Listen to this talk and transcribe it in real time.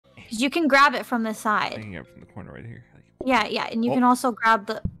Because you can grab it from the I side. can get it from the corner right here. Yeah, and you can also grab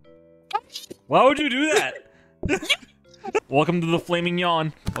the... Why would you do that? Welcome to the flaming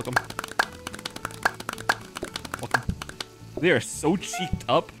yawn. Welcome. They are so cheeked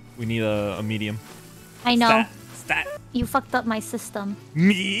up. We need a medium. I know. Stat. You fucked up my system.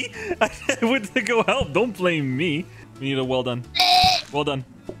 Me? I went to go help. Don't blame me. We need a well done. Well done.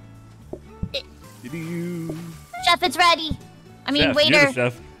 Chef, it's ready. I mean, chef, waiter. You're the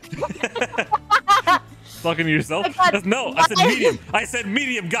chef. Talking to yourself? No, I said medium. I said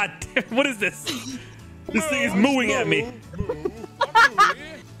medium. God damn, what is this? This thing is mooing at me.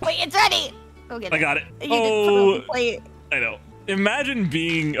 Wait, it's ready. Go get it. I got it. You didn't put it on the plate. I know. Imagine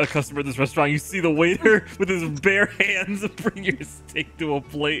being a customer at this restaurant. You see the waiter with his bare hands bring your steak to a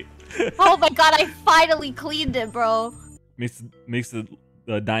plate. Oh my god, I finally cleaned it, bro. Makes the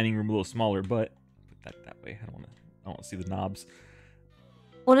dining room a little smaller, but put that way. I don't want to see the knobs.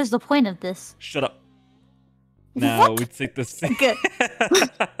 What is the point of this? Shut up. Now What? we take the sink. Good.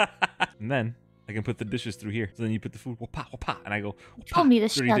 And then I can put the dishes through here. So then you put the food, wapa, wapa, and I go, You told me to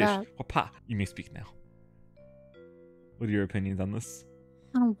dirty shut dish, up. wapa. You may speak now. What are your opinions on this?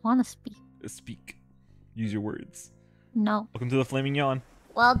 I don't want to speak. Speak. Use your words. No. Welcome to the flaming yawn.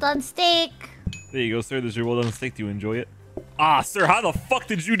 Well done, steak. There you go, sir. There's your well done steak. Do you enjoy it? Ah, sir, how the fuck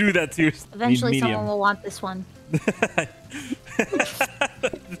did you do that to your... Eventually someone will want this one.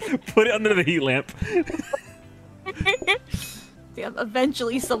 Put it under the heat lamp. Yeah,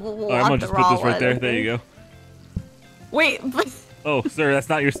 eventually someone will Alright, I'm want gonna the just raw put this right one, there. okay? There you go. Wait, but... Oh, sir, that's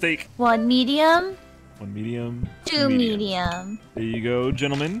not your steak. One medium, One medium. two medium. There you go,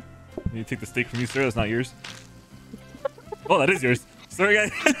 gentlemen. You take the steak from you, sir. That's not yours. Oh, that is yours. Sorry,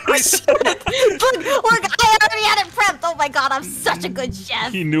 guys. look, I already had it prepped. Oh my god, I'm such a good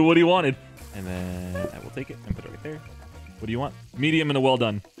chef. He knew what he wanted. And then I will take it and put it right there. What do you want? Medium and a well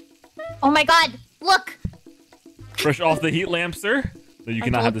done. Oh my god, look. Fresh off the heat lamp, sir. No, you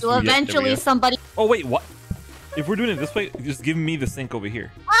cannot have this food yet. Eventually somebody... Oh, wait, what? If we're doing it this way, just give me the sink over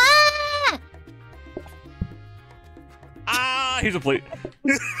here. Ah! Ah, here's a plate.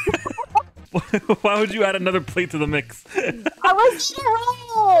 Why would you add another plate to the mix? I was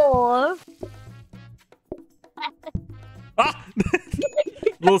roll. Ah! A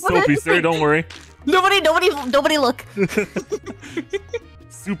little soapy, sir. Don't worry. Nobody look.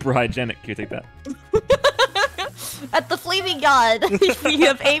 Super hygienic. Here, take that. At the Flaming God, we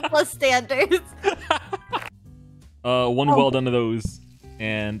have A+ standards. One well done to those,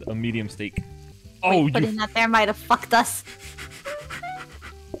 and a medium steak. Oh, Wait, putting that there might have fucked us.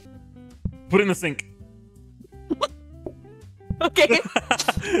 Put it in the sink. Okay.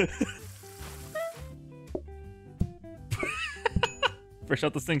 Fresh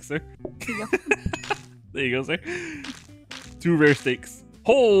out the sink, sir. There you go, sir. 2 rare steaks.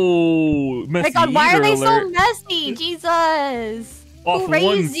 Oh, messy. My god, why are they so alert. messy? Jesus. Off Who one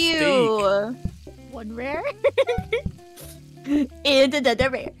raised steak. you? One rare? And another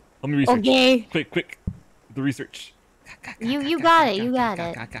rare. Let me research. Okay. Quick. The research. You got it. You got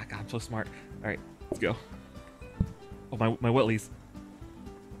it. I'm so smart. All right, let's go. Oh, my wellies.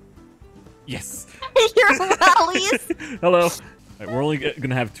 Yes. Your wellies. Hello. All right, we're only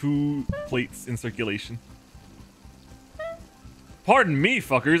gonna have 2 plates in circulation. Pardon me,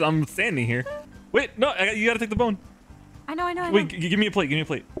 fuckers. I'm standing here. Wait, no, you gotta take the bone. I know. Wait, give me a plate. Give me a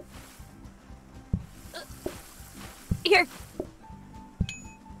plate. Here.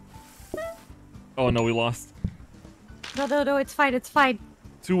 Oh no, we lost. No, it's fine.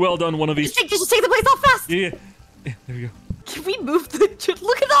 2 well done, 1 of each. Just take the plates off fast. Yeah, there we go. Can we move the...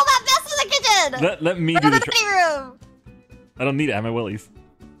 Look at all that mess in the kitchen. Let me Look do at the the dining room. I don't need it. I have my wellies.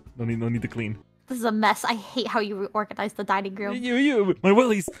 No need to clean. This is a mess. I hate how you reorganized the dining room. You, my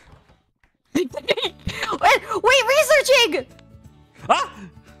wellies. wait, researching. Ah!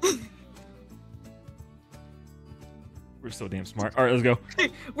 We're so damn smart. All right, let's go.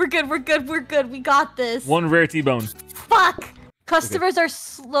 We're good. We got this. 1 rare T-bone. Fuck. Customers are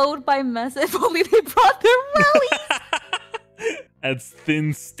slowed by mess. If only they brought their wellies. That's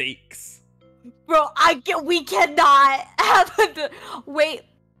thin steaks. Bro, we cannot have wait.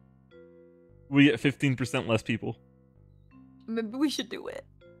 We get 15% less people. Maybe we should do it.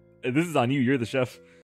 This is on you. You're the chef.